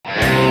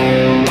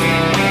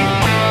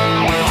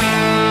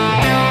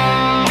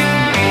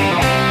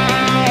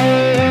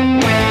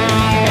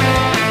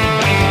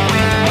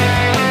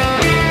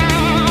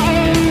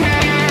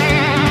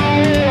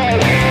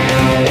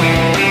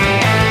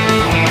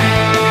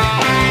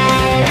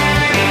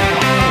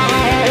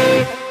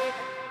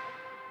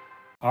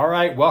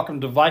right,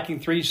 welcome to Viking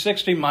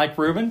 360. Mike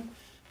Rubin,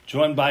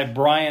 joined by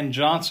Brian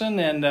Johnson,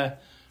 and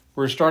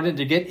we're starting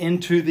to get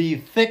into the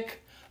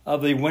thick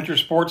of the winter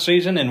sports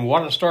season, and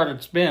what a start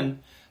it's been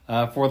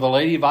for the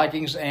Lady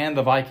Vikings and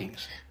the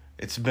Vikings.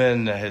 It's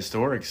been a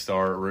historic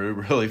start, Rube,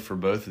 really, for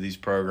both of these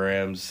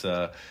programs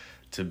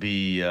to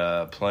be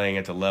playing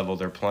at the level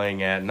they're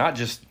playing at. Not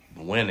just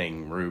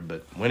winning, Rube,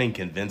 but winning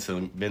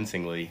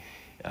convincingly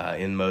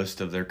in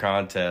most of their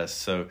contests.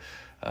 So,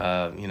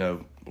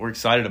 we're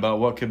excited about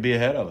what could be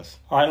ahead of us.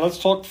 All right, let's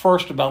talk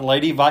first about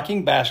Lady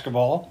Viking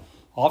basketball.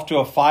 Off to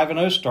a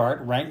 5-0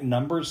 start, ranked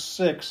number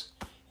 6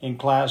 in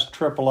Class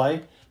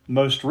AAA.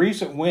 Most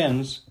recent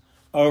wins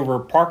over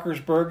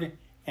Parkersburg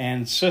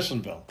and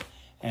Sissonville.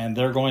 And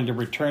they're going to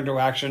return to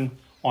action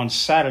on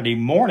Saturday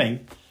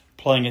morning,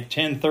 playing at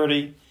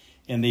 10:30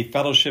 in the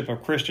Fellowship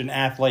of Christian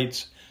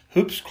Athletes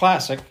Hoops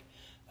Classic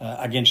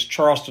against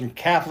Charleston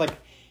Catholic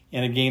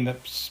in a game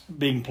that's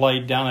being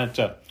played down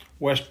at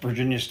West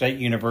Virginia State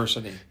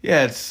University.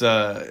 Yeah, it's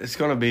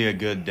going to be a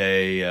good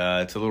day.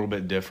 It's a little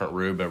bit different,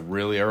 Rube, a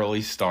really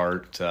early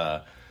start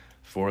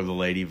for the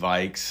Lady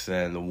Vikes,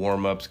 and the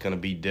warm-up's going to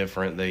be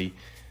different.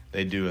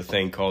 They do a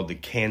thing called the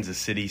Kansas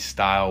City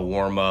style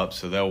warm-up,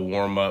 so they'll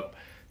warm up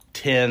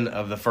 10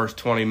 of the first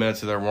 20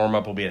 minutes of their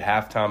warm-up will be at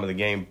halftime of the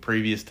game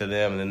previous to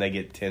them, and then they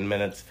get 10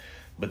 minutes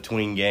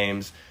between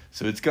games.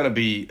 So it's going to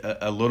be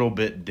a little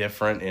bit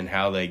different in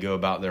how they go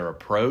about their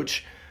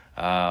approach.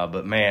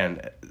 But,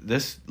 man,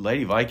 this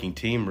Lady Viking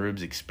team,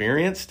 Rube's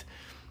experienced,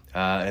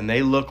 and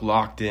they look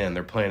locked in.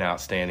 They're playing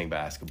outstanding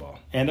basketball.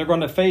 And they're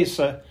going to face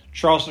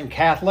Charleston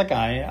Catholic.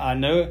 I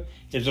know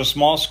it's a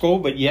small school,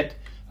 but yet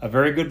a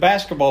very good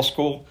basketball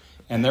school,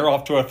 and they're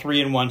off to a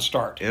 3-1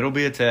 start. It'll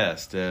be a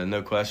test,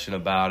 no question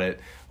about it,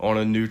 on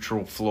a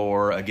neutral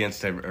floor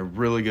against a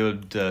really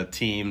good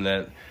team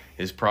that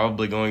is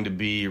probably going to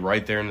be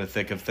right there in the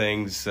thick of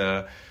things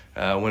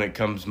when it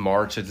comes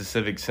March at the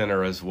Civic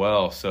Center as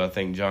well. So I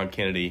think John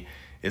Kennedy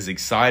is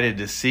excited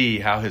to see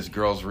how his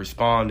girls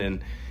respond.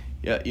 And,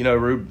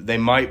 Rube, they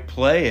might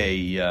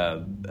play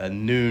a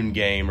noon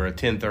game or a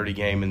 10:30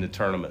 game in the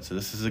tournament. So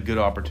this is a good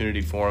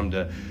opportunity for them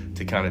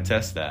to kind of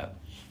test that.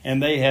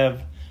 And they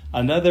have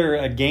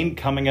another game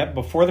coming up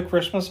before the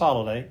Christmas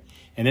holiday,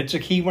 and it's a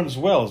key one as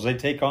well, as they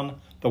take on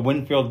the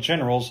Winfield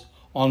Generals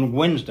on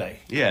Wednesday.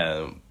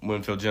 Yeah,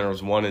 Winfield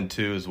Generals 1 and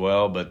 2 as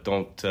well, but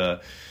don't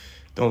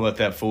let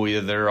that fool you.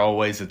 They're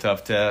always a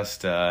tough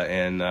test,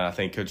 and I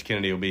think Coach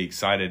Kennedy will be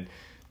excited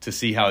to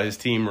see how his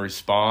team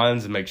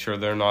responds and make sure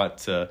they're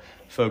not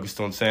focused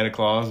on Santa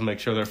Claus and make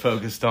sure they're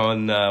focused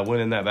on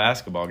winning that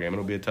basketball game.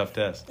 It'll be a tough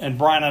test. And,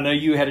 Brian, I know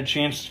you had a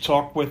chance to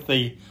talk with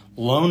the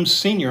lone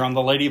senior on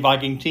the Lady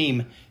Viking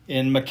team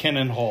in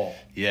McKinnon Hall.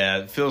 Yeah,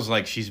 it feels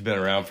like she's been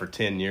around for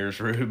 10 years,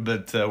 Rube,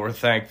 but we're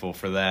thankful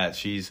for that.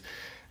 She's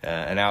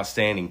an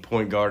outstanding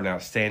point guard, an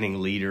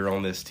outstanding leader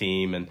on this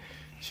team, and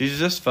she's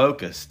just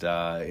focused.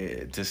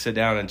 To sit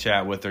down and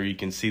chat with her, you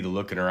can see the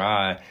look in her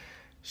eye.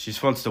 She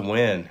just wants to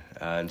win,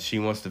 and she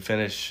wants to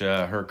finish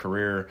her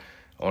career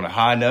on a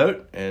high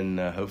note, and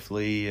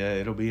hopefully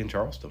it'll be in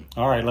Charleston.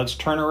 All right, let's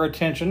turn our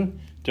attention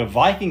to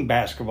Viking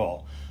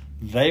basketball.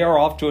 They are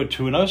off to a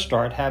 2-0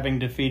 start, having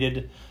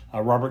defeated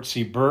Robert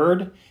C.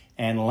 Byrd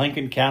and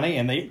Lincoln County,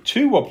 and they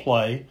too will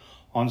play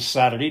on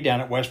Saturday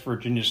down at West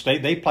Virginia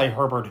State. They play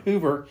Herbert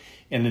Hoover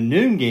in the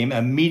noon game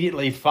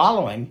immediately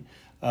following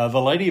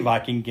the Lady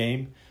Viking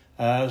game.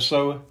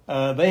 So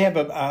they have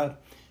a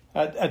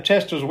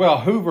test as well.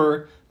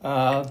 Hoover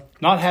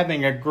not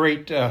having a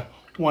great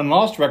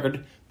win-loss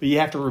record, but you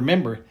have to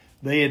remember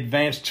they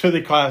advanced to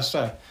the Class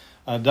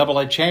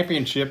AA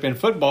championship in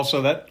football,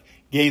 so that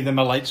gave them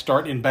a late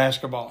start in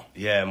basketball.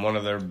 Yeah, and one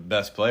of their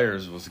best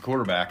players was the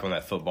quarterback on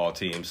that football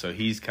team, so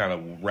he's kind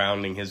of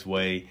rounding his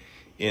way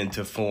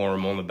into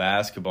form on the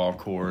basketball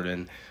court.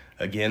 And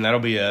again, that'll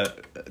be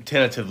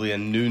tentatively a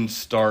noon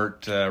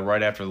start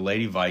right after the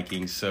Lady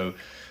Vikings, so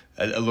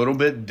a little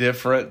bit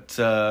different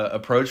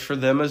approach for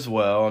them as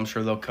well. I'm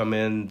sure they'll come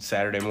in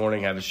Saturday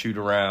morning, have a shoot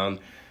around,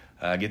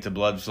 get the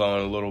blood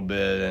flowing a little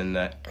bit, and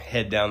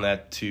head down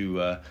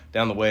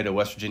down the way to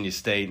West Virginia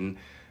State, and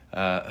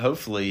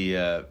hopefully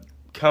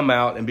come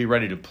out and be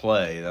ready to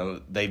play.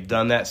 They've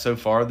done that so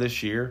far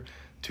this year,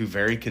 2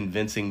 very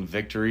convincing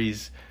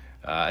victories.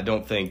 I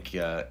don't think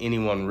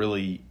anyone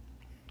really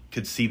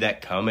could see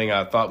that coming.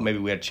 I thought maybe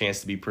we had a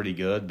chance to be pretty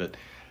good, but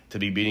to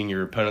be beating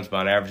your opponents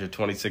by an average of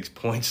 26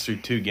 points through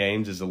 2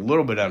 games is a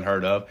little bit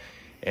unheard of.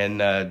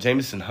 And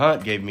Jameson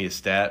Hunt gave me a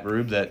stat,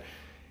 Rube, that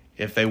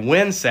if they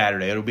win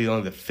Saturday, it'll be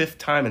only the 5th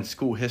time in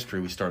school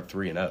history we start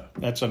 3-0.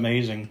 That's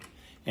amazing.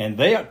 And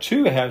they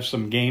too have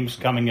some games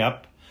coming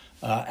up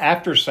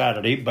after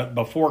Saturday, but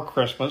before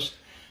Christmas.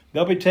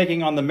 They'll be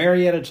taking on the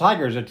Marietta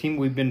Tigers, a team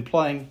we've been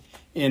playing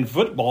in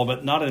football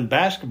but not in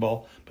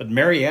basketball. But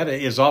Marietta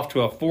is off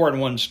to a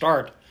 4-1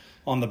 start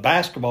on the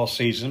basketball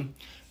season.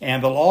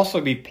 And they'll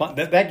also be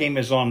that game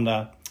is on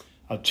a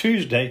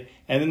Tuesday.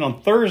 And then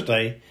on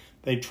Thursday,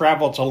 they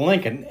travel to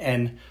Lincoln.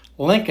 And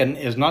Lincoln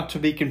is not to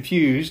be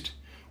confused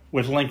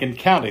with Lincoln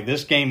County.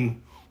 This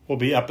game will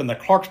be up in the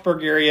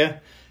Clarksburg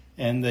area.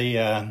 And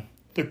the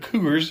the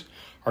Cougars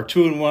are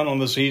 2-1 on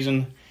the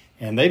season,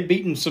 and they've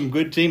beaten some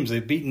good teams.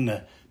 They've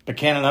beaten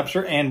Buchanan,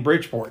 Upshur, and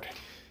Bridgeport.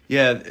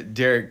 Yeah,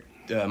 Derek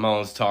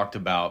Mullins talked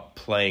about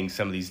playing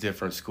some of these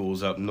different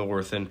schools up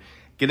north and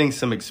getting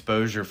some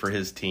exposure for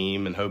his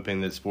team, and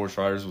hoping that sports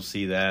writers will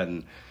see that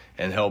and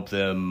help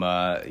them,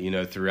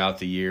 throughout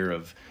the year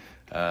of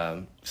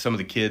some of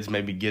the kids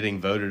maybe getting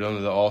voted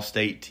onto the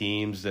all-state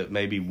teams that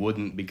maybe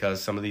wouldn't,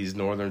 because some of these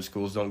northern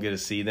schools don't get to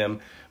see them.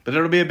 But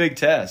it'll be a big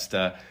test.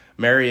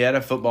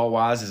 Marietta,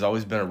 football-wise, has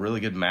always been a really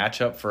good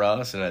matchup for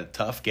us and a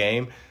tough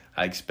game.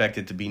 I expect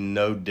it to be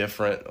no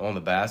different on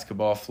the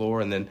basketball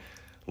floor. And then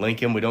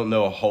Lincoln, we don't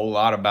know a whole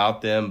lot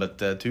about them, but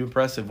 2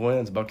 impressive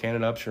wins,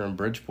 Buchanan, Upshur, and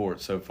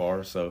Bridgeport so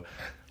far. So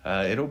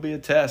it'll be a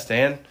test.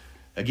 And,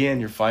 again,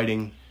 you're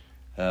fighting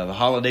the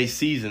holiday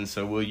season,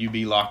 so will you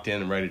be locked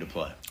in and ready to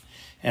play?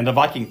 And the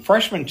Viking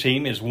freshman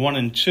team is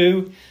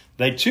 1-2.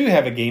 They, too,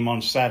 have a game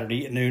on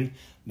Saturday at noon.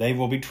 They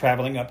will be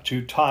traveling up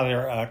to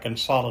Tyler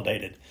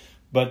Consolidated.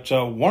 But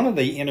one of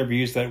the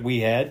interviews that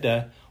we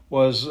had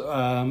was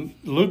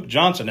Luke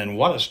Johnson, and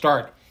what a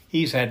start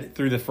he's had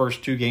through the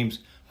first 2 games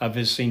of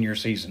his senior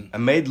season. I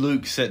made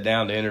Luke sit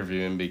down to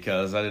interview him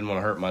because I didn't want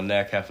to hurt my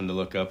neck having to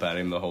look up at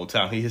him the whole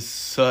time. He is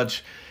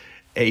such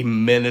a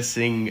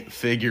menacing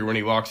figure when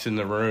he walks in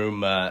the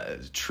room.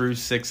 True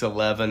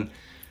 6'11".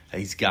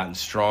 He's gotten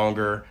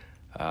stronger.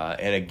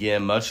 And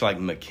again, much like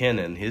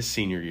McKinnon, his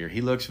senior year,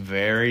 he looks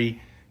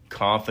very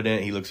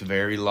confident. He looks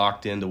very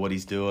locked into what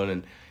he's doing,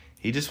 and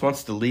he just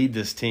wants to lead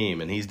this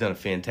team. And he's done a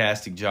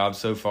fantastic job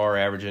so far,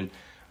 averaging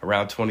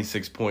around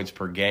 26 points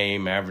per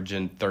game,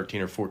 averaging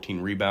 13 or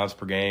 14 rebounds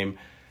per game,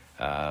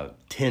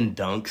 10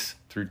 dunks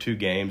through 2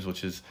 games,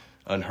 which is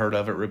unheard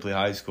of at Ripley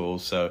High School.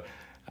 So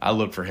I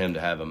look for him to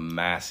have a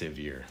massive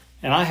year.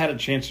 And I had a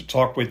chance to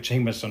talk with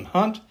Jamison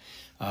Hunt,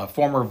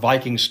 former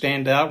Viking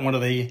standout, one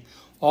of the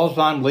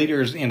all-time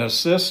leaders in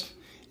assists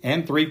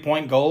and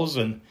 3-point goals,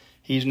 and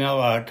he's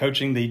now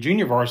coaching the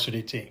junior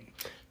varsity team.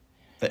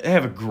 They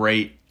have a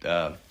great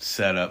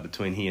setup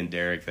between he and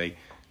Derek. They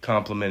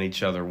complement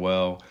each other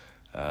well.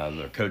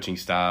 Their coaching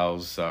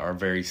styles are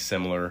very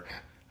similar.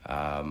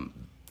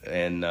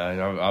 And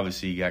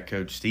obviously you got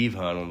Coach Steve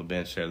Hunt on the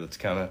bench there that's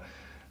kind of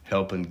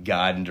helping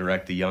guide and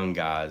direct the young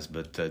guys.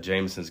 But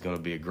Jamison's going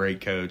to be a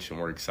great coach, and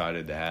we're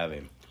excited to have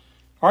him.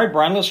 All right,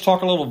 Brian, let's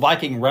talk a little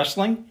Viking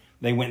wrestling.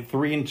 They went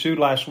 3-2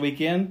 last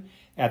weekend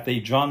at the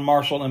John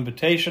Marshall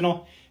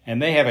Invitational,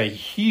 and they have a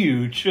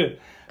huge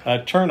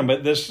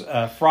tournament this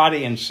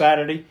Friday and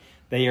Saturday.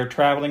 They are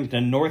traveling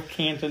to North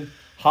Canton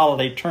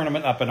Holiday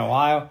Tournament up in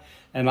Ohio,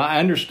 and I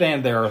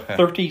understand there are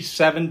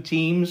 37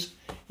 teams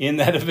in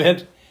that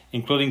event,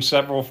 including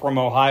several from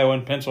Ohio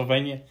and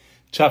Pennsylvania.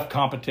 Tough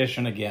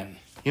competition again.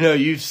 You know,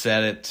 you've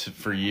said it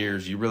for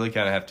years. You really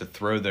kind of have to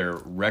throw their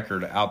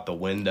record out the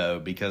window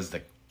because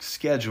the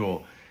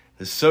schedule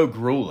is so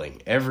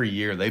grueling. Every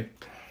year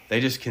they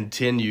just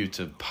continue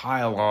to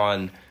pile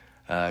on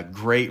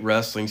great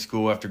wrestling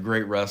school after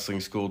great wrestling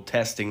school,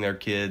 testing their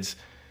kids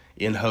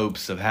in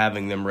hopes of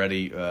having them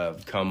ready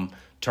come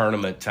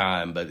tournament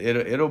time. But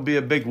it'll be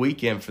a big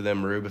weekend for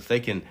them, Rube. If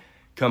they can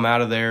come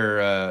out of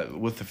there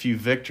with a few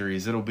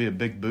victories, it'll be a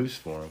big boost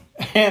for them.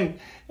 And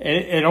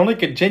it only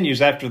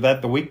continues after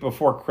that. The week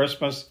before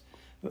Christmas,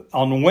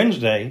 on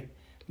Wednesday,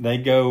 they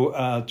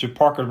go to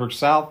Parkersburg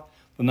South,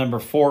 the number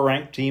 4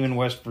 ranked team in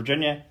West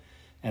Virginia.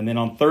 And then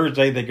on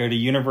Thursday, they go to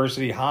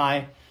University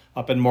High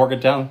up in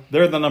Morgantown.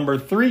 They're the number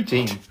 3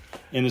 team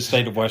in the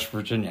state of West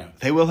Virginia.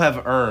 They will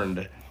have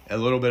earned a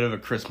little bit of a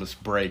Christmas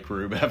break,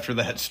 Rube, after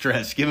that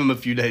stretch. Give them a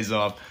few days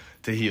off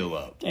to heal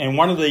up. And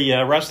one of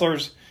the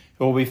wrestlers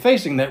who will be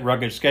facing that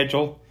rugged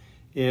schedule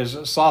is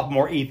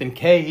sophomore Ethan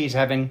Kay. He's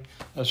having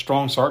a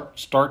strong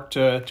start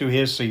to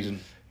his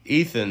season.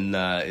 Ethan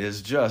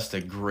is just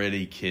a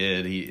gritty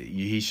kid.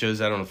 He shows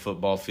that on the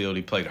football field.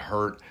 He played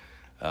hurt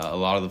a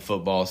lot of the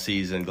football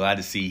season. Glad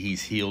to see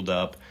he's healed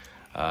up.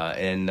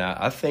 And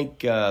I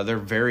think they're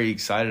very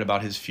excited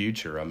about his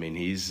future. I mean,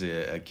 he's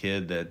a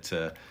kid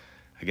that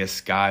I guess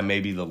sky may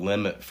be the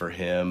limit for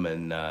him.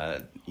 And,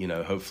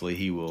 hopefully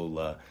he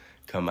will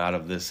come out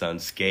of this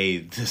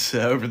unscathed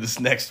over this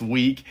next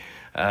week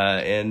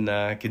and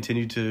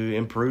continue to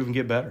improve and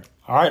get better.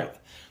 All right.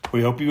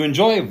 We hope you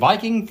enjoy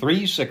Viking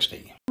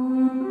 360.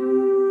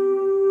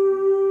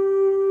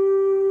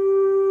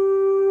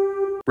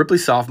 Ripley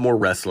sophomore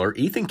wrestler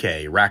Ethan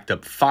Kay racked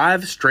up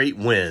 5 straight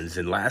wins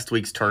in last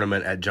week's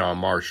tournament at John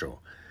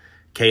Marshall.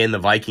 Kay and the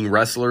Viking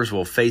wrestlers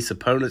will face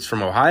opponents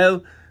from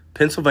Ohio,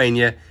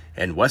 Pennsylvania,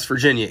 and West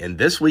Virginia in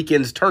this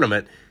weekend's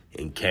tournament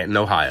in Canton,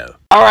 Ohio.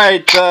 All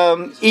right,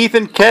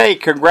 Ethan Kay,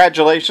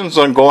 congratulations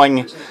on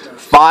going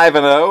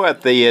 5-0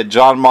 at the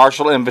John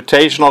Marshall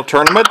Invitational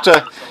Tournament.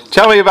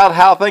 Tell me about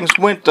how things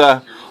went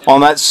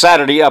on that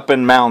Saturday up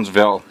in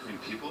Moundsville.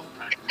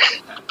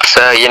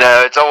 So,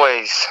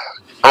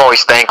 I'm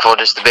always thankful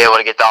just to be able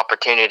to get the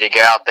opportunity to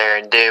go out there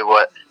and do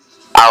what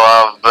I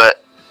love.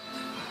 But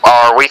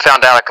we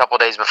found out a couple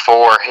days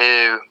before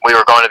who we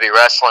were going to be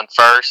wrestling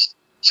first.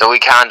 So we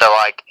kind of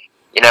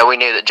we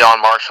knew that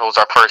John Marshall was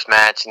our first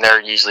match, and they're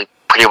usually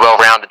pretty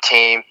well-rounded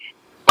team.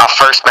 my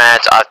first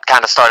match, I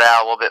kind of started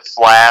out a little bit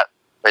flat,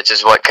 which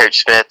is what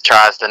Coach Smith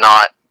tries to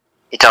not.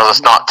 He tells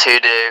us not to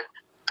do.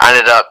 I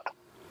ended up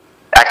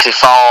actually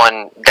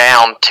falling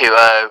down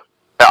 2-0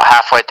 about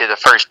halfway through the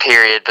first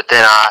period, but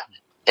then I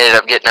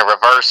ended up getting a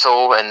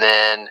reversal and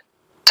then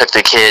took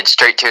the kid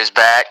straight to his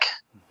back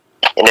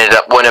and ended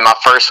up winning my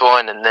first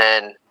one, and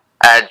then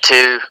I had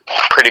 2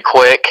 pretty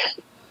quick,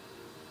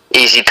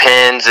 easy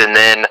pins, and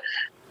then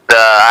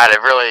I had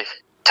a really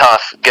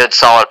tough, good,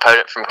 solid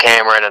opponent from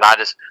Cameron, and I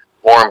just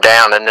wore him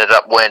down and ended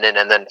up winning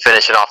and then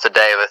finishing off the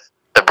day with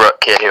the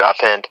Brook kid who I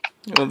pinned.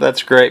 Well,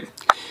 that's great.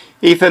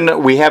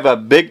 Ethan, we have a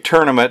big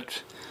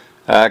tournament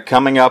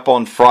coming up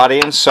on Friday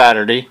and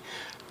Saturday,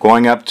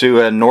 going up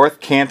to North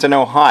Canton,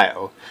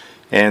 Ohio.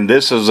 And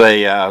this is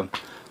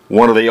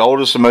one of the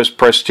oldest and most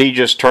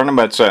prestigious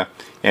tournaments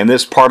in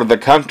this part of the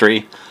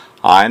country.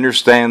 I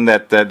understand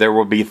that there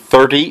will be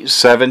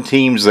 37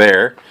 teams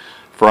there,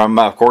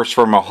 of course,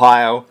 from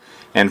Ohio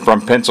and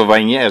from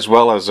Pennsylvania, as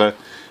well as a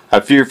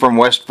few from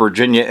West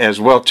Virginia as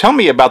well. Tell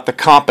me about the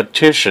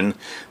competition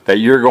that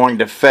you're going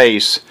to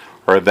face,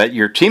 or that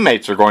your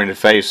teammates are going to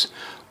face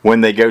when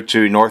they go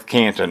to North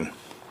Canton.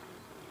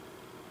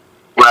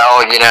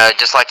 Well,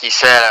 just like you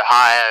said,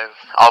 Ohio,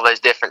 all those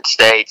different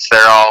states,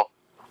 they're all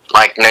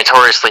like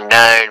notoriously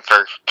known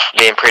for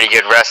being pretty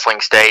good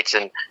wrestling states,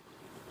 and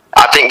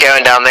I think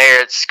going down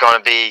there, it's going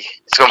to be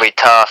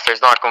tough.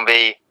 There's not going to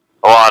be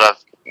a lot of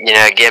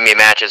gimme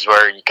matches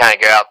where you kind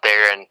of go out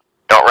there and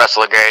don't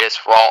wrestle the greatest.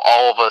 Well,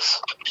 all of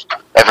us,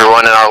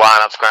 everyone in our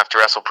lineup's going to have to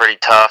wrestle pretty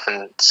tough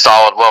and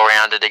solid,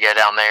 well-rounded to go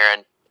down there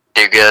and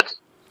do good.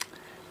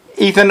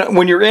 Ethan,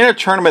 when you're in a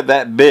tournament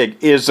that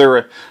big, is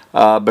there,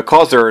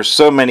 because there are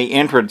so many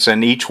entrants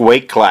in each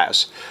weight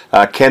class,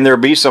 can there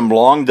be some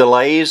long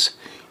delays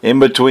in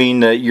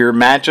between your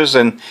matches,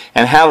 and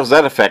how does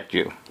that affect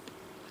you?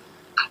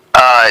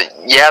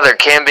 Yeah, there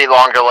can be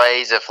long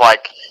delays if,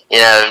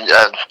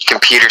 a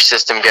computer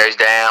system goes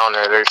down,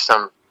 or there's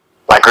some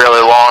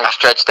really long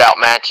stretched out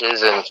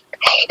matches, and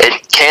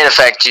it can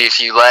affect you if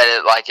you let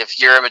it. Like if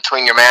you're in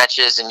between your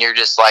matches and you're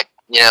just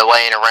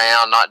laying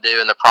around, not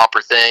doing the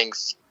proper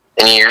things,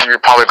 and you're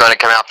probably going to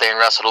come out there and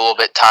wrestle a little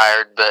bit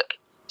tired. But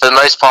for the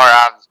most part,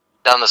 I've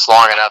done this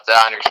long enough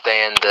that I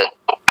understand that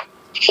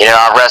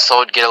I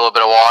wrestled, get a little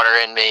bit of water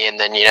in me, and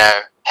then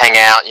hang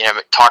out,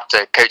 talk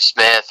to Coach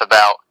Smith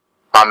about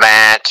my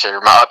match or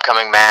my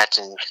upcoming match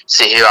and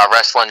see who I'm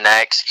wrestling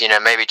next.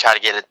 Maybe try to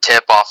get a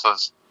tip off of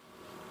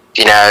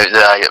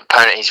the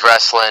opponent he's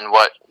wrestling,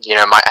 what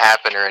might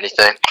happen or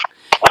anything.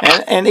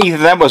 And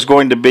Ethan, that was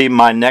going to be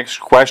my next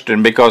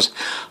question, because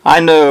I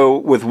know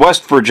with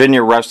West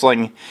Virginia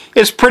wrestling,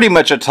 it's pretty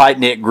much a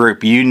tight-knit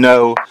group.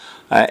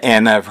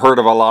 And I've heard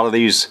of a lot of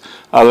these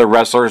other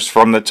wrestlers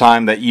from the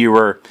time that you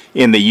were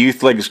in the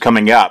youth leagues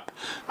coming up.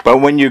 But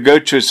when you go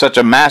to such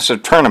a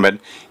massive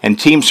tournament and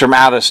teams from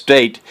out of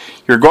state,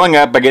 you're going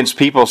up against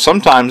people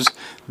sometimes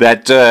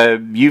that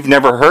you've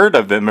never heard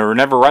of them or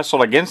never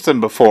wrestled against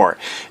them before.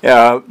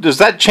 Does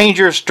that change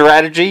your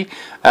strategy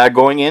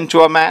going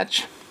into a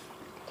match?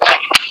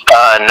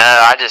 No,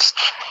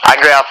 I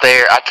go out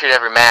there, I treat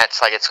every match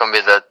like it's going to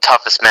be the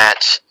toughest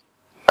match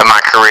of my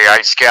career. I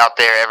just go out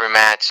there every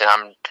match,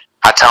 and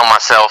I tell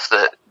myself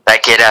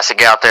that kid has to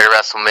go out there to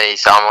wrestle me,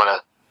 so I'm going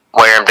to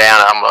wear him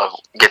down, and I'm going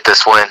to get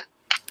this win.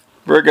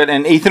 Very good.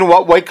 And Ethan,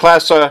 what weight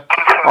class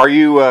are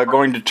you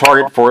going to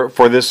target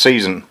for this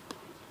season?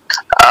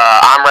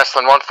 I'm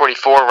wrestling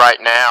 144 right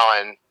now,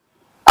 and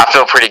I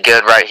feel pretty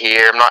good right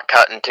here. I'm not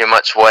cutting too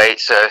much weight,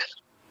 so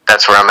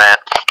that's where I'm at.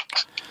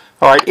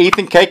 All right,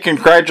 Ethan K.,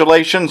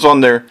 congratulations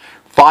on their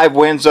 5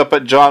 wins up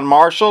at John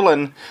Marshall,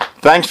 and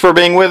thanks for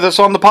being with us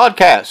on the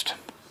podcast.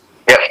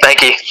 Yep,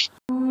 thank you.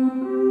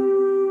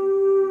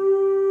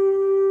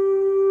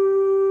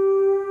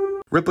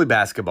 Ripley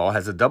Basketball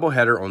has a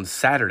doubleheader on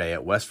Saturday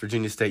at West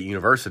Virginia State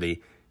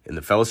University in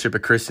the Fellowship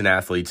of Christian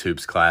Athletes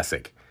Hoops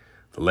Classic.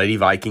 The Lady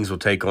Vikings will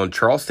take on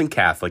Charleston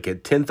Catholic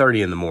at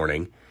 10:30 in the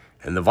morning,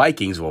 and the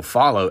Vikings will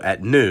follow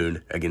at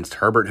noon against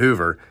Herbert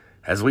Hoover,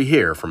 as we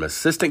hear from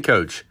assistant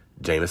coach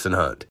Jamison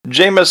Hunt.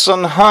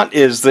 Jamison Hunt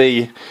is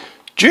the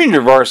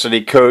junior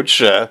varsity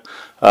coach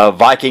of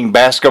Viking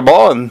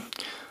basketball, and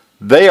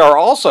they are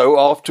also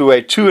off to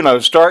a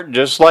 2-0 start,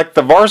 just like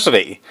the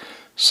varsity.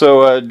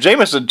 So,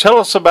 Jamison, tell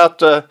us about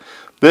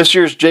this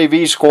year's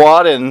JV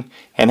squad and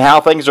how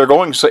things are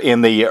going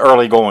in the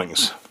early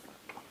goings.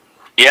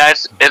 Yeah,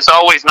 it's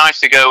always nice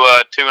to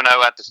go 2-0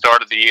 at the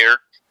start of the year.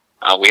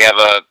 We have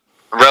a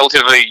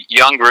relatively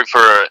young group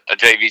for a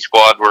JV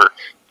squad. We're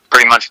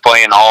pretty much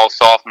playing all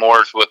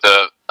sophomores with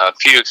a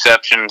few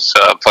exceptions,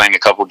 playing a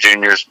couple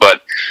juniors.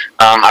 But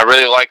I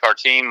really like our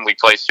team. We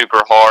play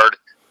super hard,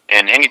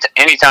 and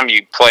anytime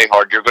you play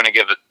hard, you're going to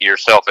give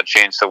yourself a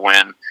chance to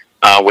win,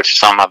 which is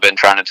something I've been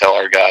trying to tell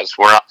our guys.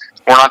 We're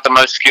not the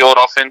most skilled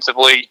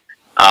offensively.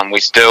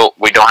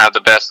 We don't have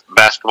the best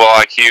basketball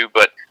IQ,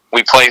 but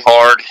we play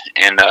hard,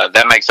 and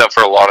that makes up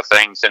for a lot of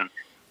things. And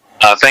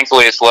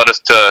thankfully, it's led us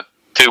to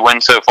 2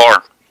 wins so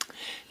far.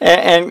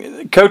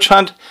 And Coach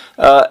Hunt,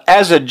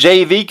 as a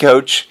JV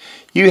coach,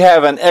 you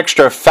have an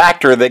extra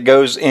factor that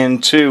goes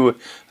into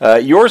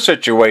your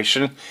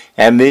situation,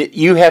 and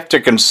you have to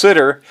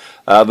consider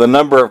the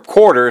number of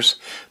quarters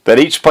that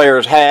each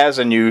player has,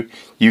 and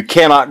you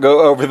cannot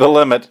go over the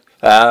limit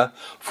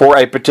for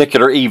a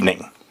particular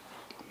evening.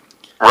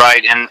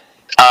 Right, and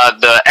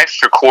the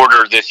extra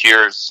quarter this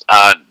year is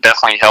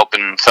definitely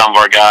helping some of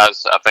our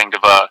guys. I think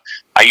of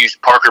I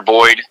used Parker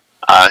Boyd,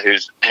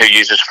 who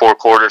uses 4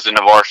 quarters in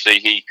the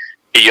varsity.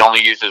 He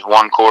only uses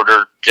 1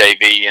 quarter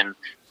JV, and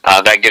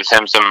that gives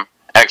him some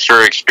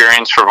extra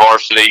experience for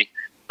varsity.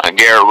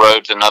 Garrett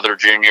Rhodes, another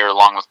junior,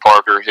 along with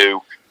Parker,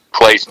 who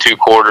plays 2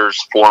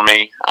 quarters for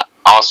me,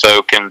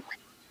 also can,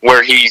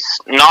 where he's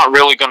not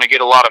really going to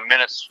get a lot of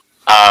minutes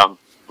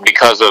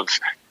because of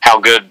how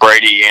good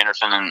Brady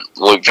Anderson and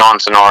Luke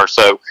Johnson are.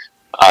 So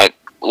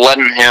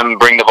letting him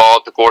bring the ball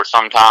up the court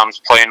sometimes,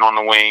 playing on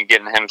the wing,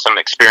 getting him some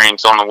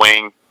experience on the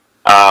wing,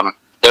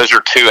 those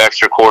are 2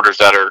 extra quarters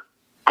that are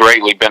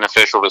greatly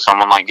beneficial to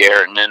someone like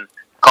Garrett. And then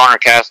Connor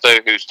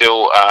Casto, who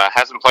still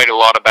hasn't played a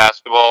lot of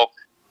basketball,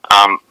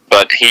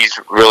 but he's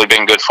really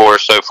been good for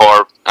us so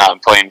far,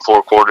 playing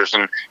 4 quarters,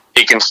 and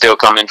he can still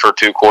come in for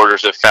 2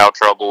 quarters if foul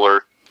trouble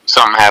or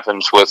something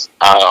happens with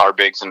our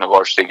bigs in the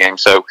varsity game.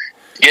 So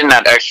getting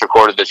that extra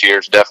quarter this year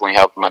is definitely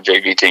helping my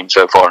JV team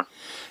so far.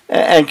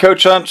 And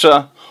Coach Hunt,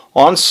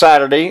 on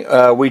Saturday,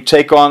 we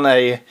take on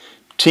a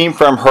team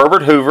from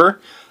Herbert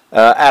Hoover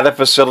at a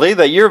facility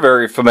that you're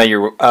very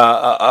familiar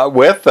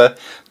with.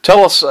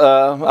 Tell us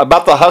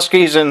about the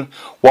Huskies and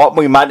what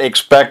we might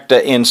expect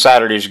in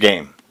Saturday's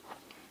game.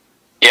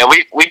 Yeah,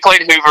 we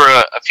played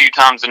Hoover a few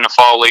times in the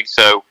fall league,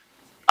 so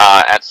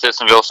at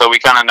Sissonville, so we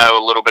kind of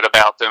know a little bit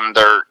about them.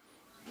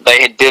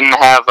 They didn't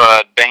have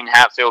Dane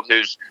Hatfield,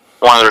 who's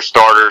one of their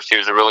starters. He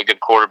was a really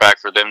good quarterback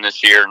for them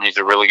this year, and he's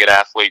a really good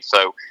athlete,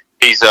 so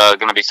he's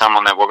going to be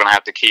someone that we're going to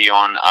have to key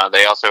on.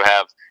 They also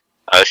have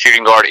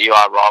shooting guard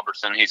Eli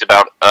Robertson. He's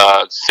about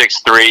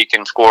 6'3",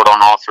 can score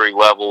on all 3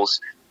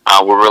 levels.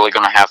 We're really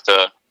going to have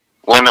to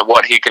limit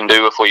what he can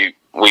do if we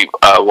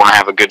want to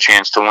have a good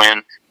chance to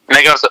win. And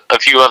they got a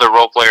few other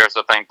role players.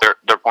 I think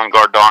their point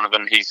guard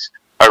Donovan, he's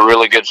a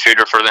really good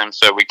shooter for them,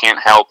 so we can't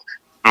help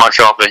much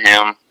off of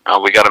him.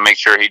 We got to make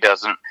sure he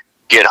doesn't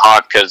get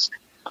hot, because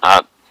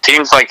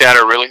teams like that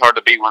are really hard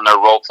to beat when their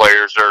role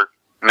players are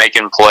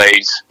making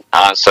plays.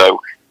 So,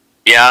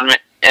 yeah,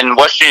 and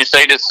West Virginia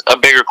State is a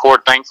bigger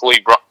court.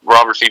 Thankfully,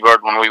 Robert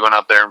Seabird, when we went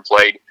up there and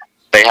played,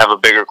 they have a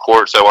bigger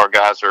court, so our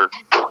guys are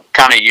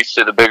kind of used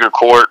to the bigger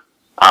court.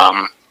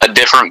 A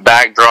different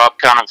backdrop,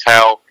 kind of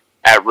how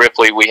at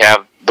Ripley we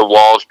have the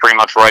walls pretty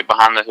much right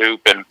behind the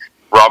hoop, and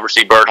Robert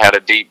Seabird had a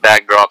deep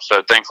backdrop,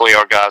 so thankfully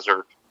our guys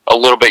are a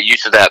little bit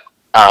used to that,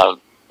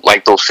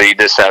 like they'll see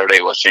this Saturday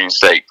at West Virginia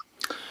State.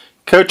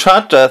 Coach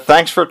Hunt,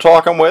 thanks for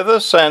talking with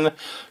us, and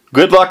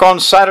good luck on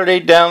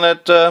Saturday down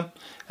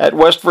at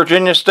West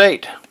Virginia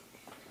State.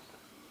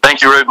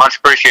 Thank you, Rude. Much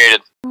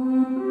appreciated.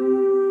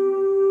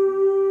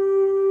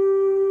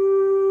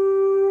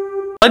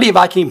 Lady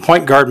Viking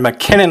point guard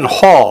McKinnon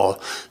Hall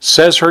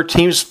says her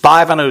team's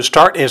 5-0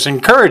 start is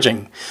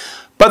encouraging,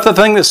 but the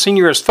thing the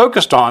senior is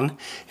focused on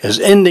is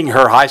ending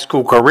her high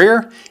school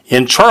career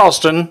in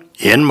Charleston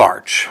in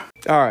March.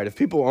 All right, if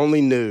people only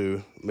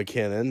knew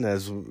McKinnon,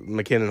 as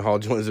McKinnon Hall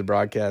joins the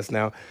broadcast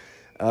now,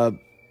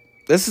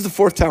 this is the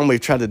 4th time we've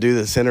tried to do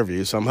this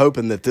interview, so I'm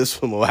hoping that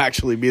this one will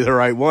actually be the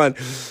right one.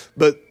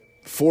 But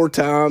 4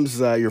 times,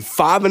 you're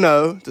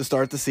 5-0 to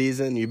start the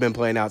season. You've been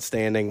playing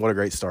outstanding. What a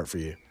great start for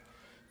you.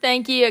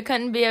 Thank you. It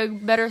couldn't be a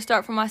better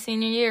start for my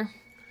senior year.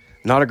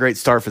 Not a great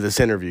start for this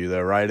interview,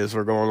 though, right, as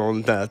we're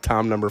going on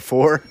time number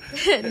 4?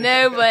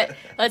 No, but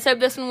let's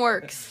hope this one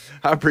works.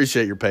 I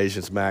appreciate your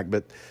patience, Mac,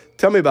 but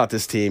tell me about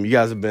this team. You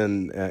guys have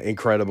been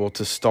incredible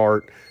to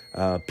start.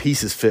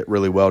 Pieces fit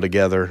really well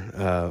together.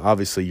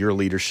 Obviously, your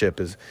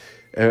leadership is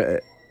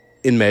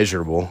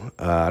immeasurable.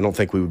 I don't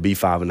think we would be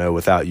 5-0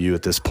 without you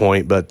at this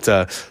point, but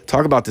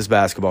talk about this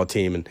basketball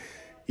team. And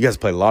you guys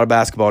played a lot of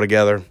basketball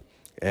together,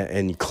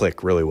 and you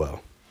click really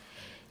well.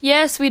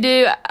 Yes, we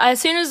do.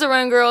 As soon as the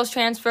Roan girls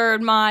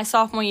transferred my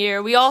sophomore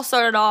year, we all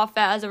started off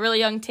as a really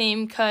young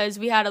team because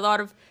we had a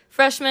lot of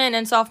freshmen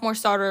and sophomore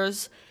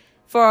starters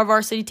for our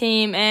varsity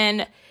team,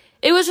 and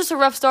it was just a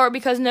rough start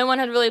because no one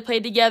had really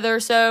played together,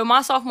 so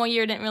my sophomore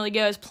year didn't really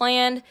go as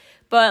planned,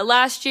 but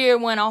last year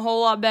went a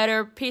whole lot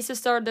better. Pieces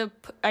started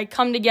to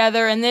come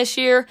together, and this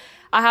year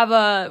I have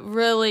a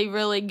really,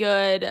 really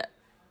good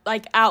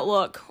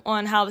outlook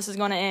on how this is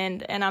going to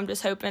end, and I'm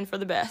just hoping for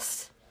the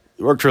best.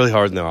 You worked really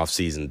hard in the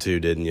offseason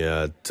too, didn't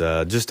you?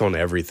 Just on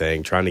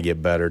everything, trying to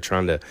get better,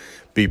 trying to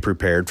be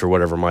prepared for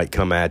whatever might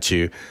come at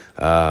you.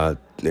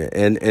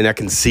 And I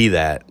can see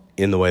that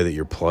in the way that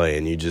you're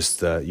playing. You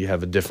just you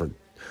have a different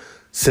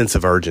sense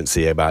of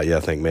urgency about you, I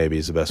think maybe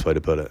is the best way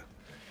to put it.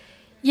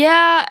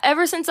 Yeah,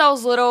 ever since I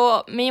was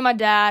little, me and my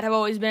dad have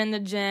always been in the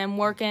gym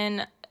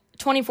working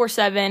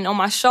 24/7 on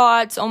my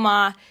shots, on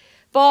my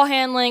ball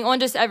handling, on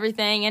just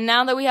everything. And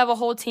now that we have a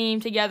whole team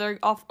together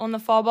off on the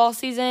fall ball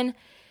season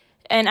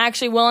and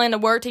actually willing to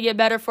work to get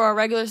better for our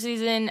regular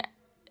season,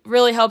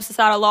 really helps us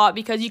out a lot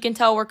because you can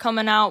tell we're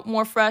coming out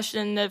more fresh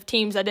than the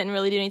teams that didn't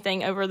really do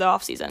anything over the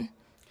offseason.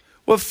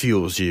 What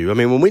fuels you? I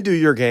mean, when we do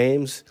your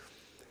games,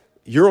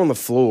 you're on the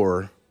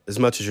floor as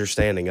much as you're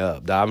standing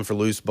up, diving for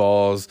loose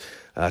balls,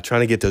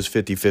 trying to get those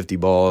 50-50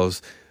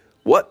 balls.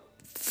 What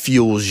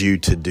fuels you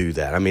to do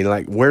that? I mean,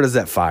 like, where does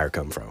that fire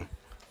come from?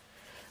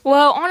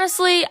 Well,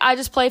 honestly, I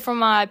just play for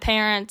my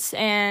parents,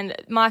 and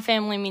my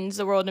family means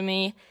the world to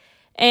me.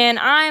 And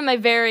I'm a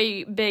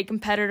very big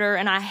competitor,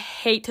 and I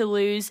hate to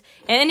lose.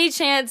 And any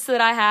chance that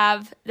I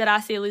have that I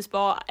see a loose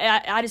ball,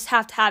 I just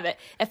have to have it.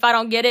 If I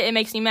don't get it, it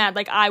makes me mad.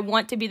 Like, I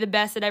want to be the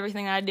best at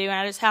everything that I do, and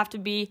I just have to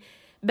be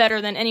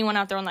better than anyone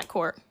out there on that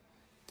court.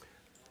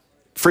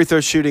 Free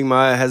throw shooting,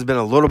 Maya, has been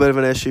a little bit of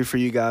an issue for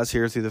you guys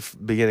here through the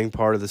beginning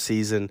part of the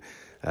season.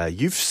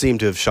 You've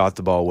seemed to have shot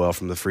the ball well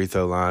from the free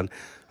throw line.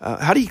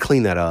 How do you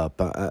clean that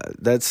up?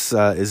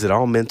 Is it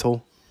all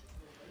mental?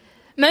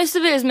 Most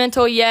of it is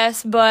mental,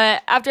 yes,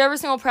 but after every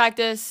single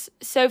practice,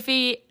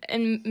 Sophie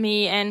and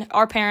me and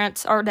our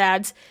parents, our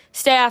dads,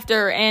 stay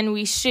after and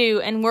we shoot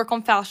and work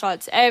on foul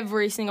shots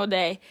every single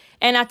day.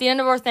 And at the end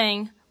of our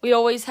thing, we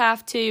always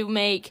have to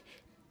make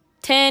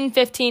 10,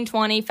 15,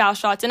 20 foul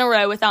shots in a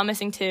row without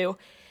missing two.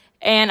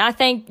 And I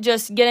think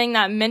just getting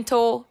that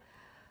mental,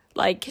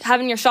 like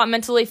having your shot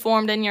mentally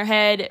formed in your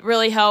head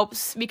really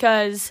helps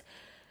because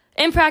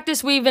in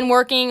practice, we've been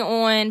working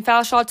on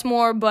foul shots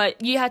more,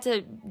 but you have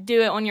to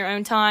do it on your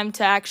own time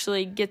to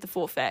actually get the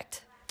full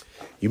effect.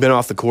 You've been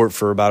off the court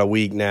for about a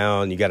week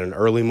now, and you got an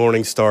early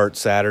morning start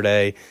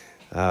Saturday.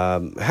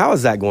 How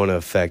is that going to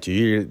affect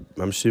you?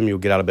 I'm assuming you'll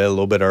get out of bed a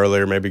little bit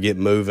earlier, maybe get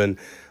moving.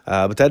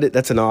 But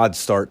that's an odd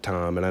start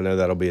time, and I know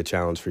that'll be a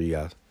challenge for you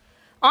guys.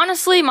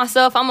 Honestly,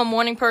 myself, I'm a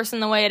morning person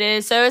the way it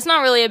is, so it's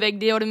not really a big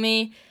deal to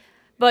me.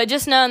 But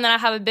just knowing that I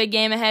have a big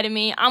game ahead of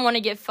me, I'm going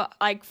to get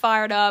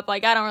fired up.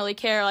 Like, I don't really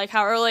care like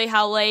how early,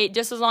 how late.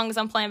 Just as long as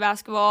I'm playing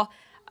basketball,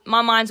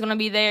 my mind's going to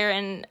be there,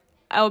 and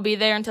I will be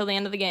there until the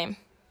end of the game.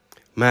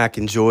 Mac,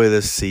 enjoy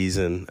this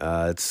season.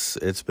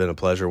 It's been a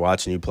pleasure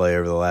watching you play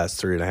over the last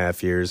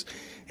 3.5 years,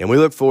 and we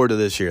look forward to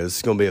this year. This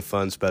is going to be a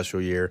fun, special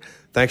year.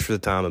 Thanks for the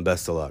time, and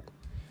best of luck.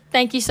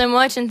 Thank you so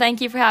much, and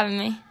thank you for having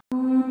me.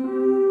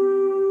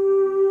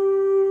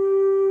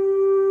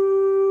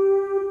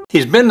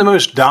 He's been the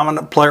most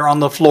dominant player on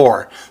the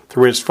floor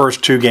through his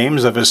first 2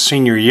 games of his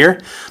senior year,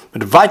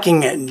 but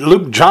Viking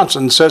Luke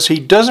Johnson says he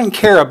doesn't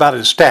care about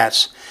his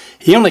stats.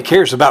 He only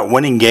cares about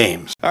winning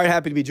games. All right,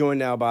 happy to be joined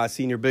now by a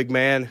senior big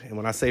man, and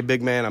when I say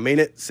big man, I mean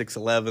it,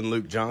 6'11",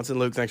 Luke Johnson.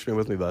 Luke, thanks for being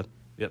with me, bud.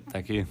 Yep,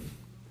 thank you.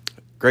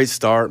 Great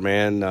start,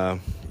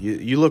 man.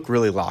 You look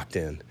really locked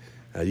in.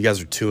 You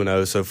guys are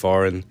 2-0 so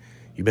far, and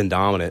you've been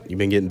dominant. You've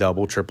been getting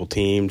double, triple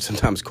teamed,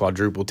 sometimes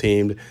quadruple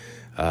teamed.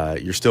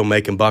 You're still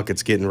making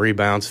buckets, getting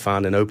rebounds,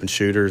 finding open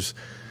shooters.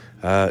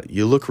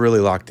 You look really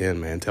locked in,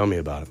 man. Tell me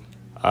about it.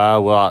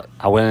 Well,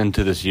 I went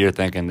into this year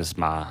thinking this is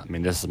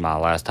my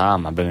last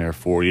time. I've been here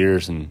 4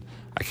 years, and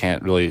I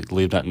can't really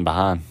leave nothing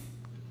behind.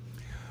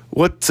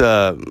 What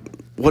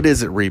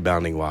is it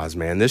rebounding wise,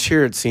 man? This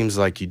year it seems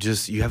like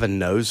you have a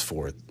nose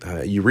for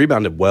it. You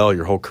rebounded well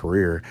your whole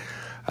career,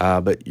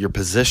 but your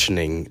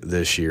positioning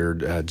this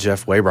year,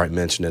 Jeff Waybright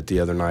mentioned it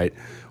the other night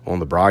on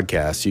the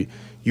broadcast.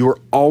 You were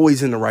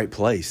always in the right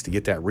place to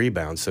get that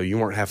rebound, so you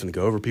weren't having to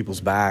go over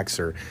people's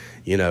backs or,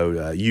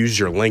 use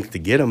your length to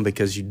get them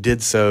because you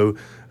did so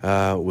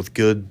with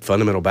good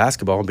fundamental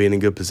basketball and being in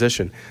good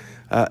position.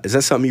 Is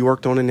that something you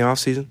worked on in the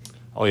offseason?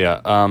 Oh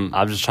yeah,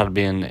 I've just tried to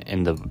be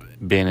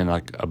in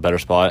like a better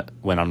spot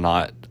when I'm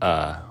not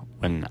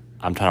when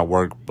I'm trying to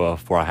work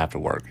before I have to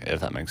work, if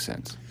that makes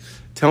sense.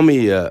 Tell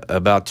me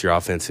about your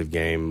offensive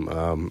game.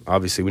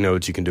 Obviously, we know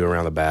what you can do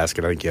around the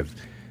basket. I think you have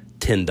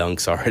 10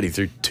 dunks already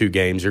through 2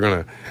 games. You're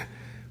going to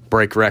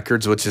break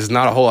records, which is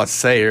not a whole lot to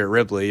say here at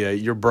Ripley.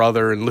 Your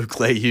brother and Luke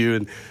Lehue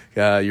and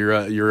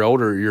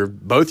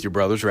both your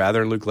brothers,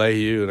 rather, and Luke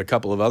Lehue and a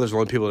couple of others are the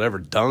only people that ever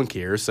dunk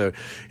here. So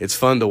it's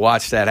fun to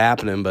watch that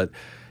happening. But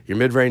your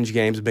mid-range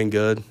game's been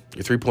good.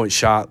 Your three-point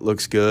shot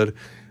looks good.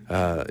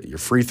 Your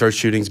free throw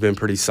shooting's been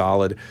pretty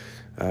solid.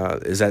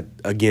 Is that,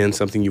 again,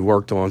 something you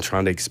worked on,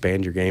 trying to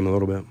expand your game a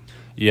little bit?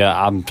 Yeah,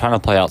 I'm trying to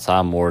play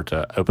outside more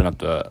to open up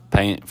the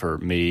paint for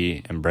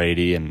me and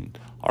Brady and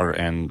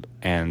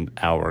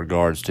our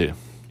guards too.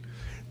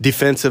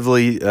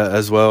 Defensively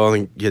as well, I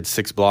think you had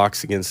 6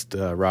 blocks against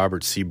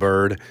Robert C.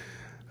 Byrd.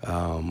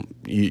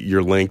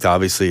 Your length,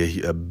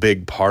 obviously, a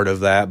big part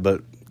of that,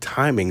 but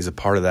timing's a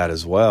part of that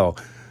as well.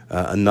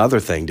 Another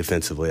thing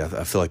defensively,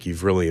 I feel like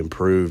you've really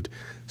improved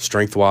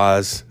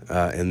strength-wise,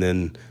 and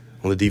then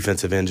on the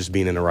defensive end, just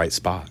being in the right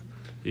spot.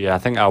 Yeah, I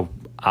think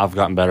I've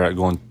gotten better at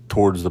going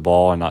towards the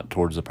ball and not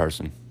towards the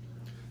person.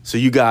 So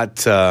you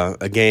got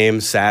a game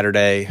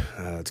Saturday.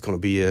 It's going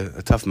to be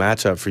a tough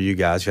matchup for you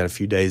guys. You had a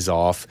few days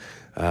off.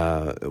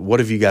 What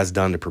have you guys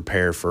done to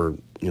prepare for,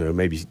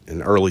 maybe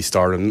an early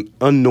start, an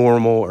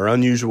unnormal or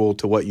unusual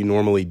to what you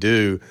normally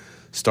do,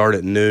 start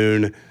at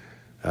noon?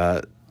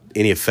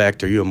 Any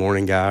effect? Are you a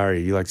morning guy, or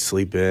you like to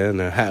sleep in?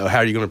 How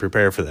are you going to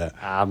prepare for that?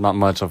 I'm not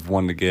much of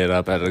one to get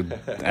up at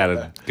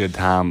a good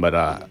time,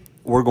 but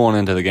we're going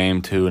into the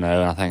game 2-0, and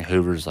I think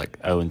Hoover's like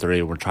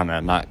 0-3. We're trying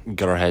to not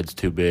get our heads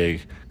too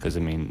big because, I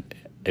mean,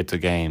 it's a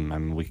game. I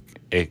mean,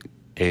 it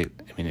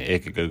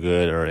could go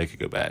good or it could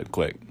go bad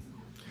quick.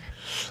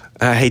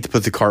 I hate to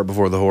put the cart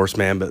before the horse,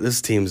 man, but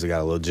this team's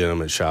got a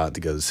legitimate shot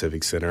to go to the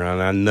Civic Center,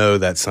 and I know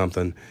that's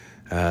something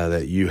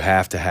that you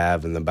have to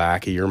have in the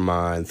back of your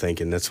mind,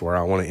 thinking that's where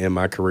I want to end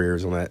my career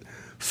is on that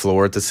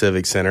floor at the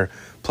Civic Center.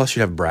 Plus,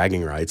 you have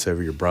bragging rights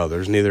over your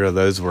brothers. Neither of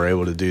those were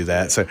able to do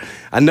that. So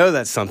I know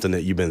that's something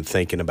that you've been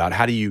thinking about.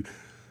 How do you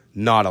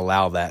not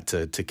allow that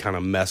to kind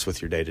of mess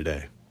with your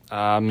day-to-day?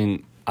 I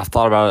mean, I've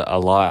thought about it a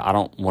lot. I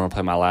don't want to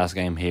play my last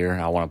game here.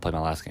 I want to play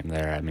my last game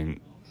there. I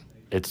mean,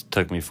 it's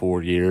took me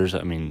 4 years.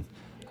 I mean,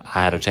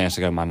 I had a chance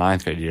to go my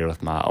 9th grade year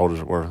with my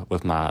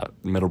with my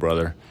middle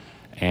brother,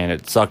 and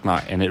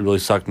it really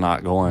sucked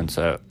not going.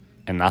 So,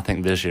 and I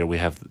think this year we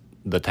have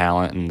the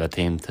talent and the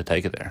team to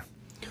take it there.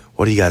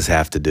 What do you guys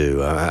have to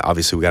do?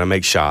 Obviously, we got to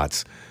make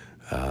shots.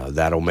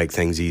 That'll make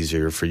things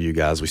easier for you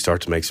guys. We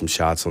start to make some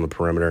shots on the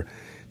perimeter,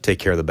 take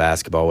care of the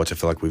basketball, which I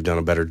feel like we've done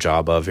a better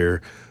job of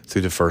here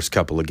through the first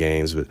couple of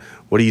games. But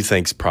what do you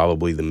think is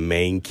probably the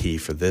main key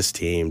for this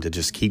team to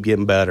just keep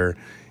getting better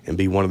and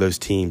be one of those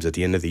teams at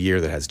the end of the year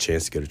that has a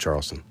chance to go to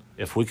Charleston?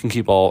 If we can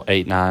keep all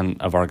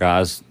 8-9 of our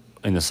guys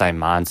in the same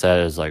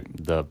mindset as like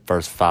the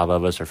first 5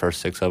 of us or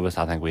first 6 of us,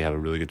 I think we have a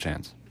really good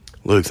chance.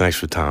 Luke, thanks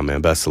for the time,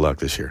 man. Best of luck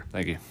this year.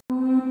 Thank you.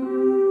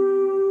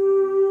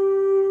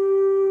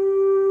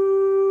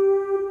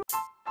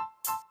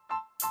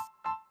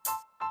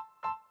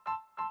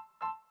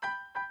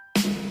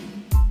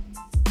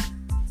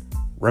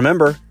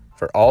 Remember,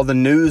 for all the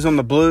news on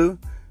the Blue,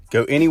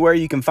 go anywhere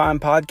you can find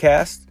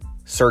podcasts,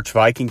 search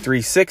Viking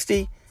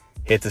 360,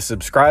 hit the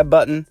subscribe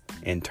button,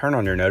 and turn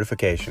on your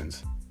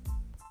notifications.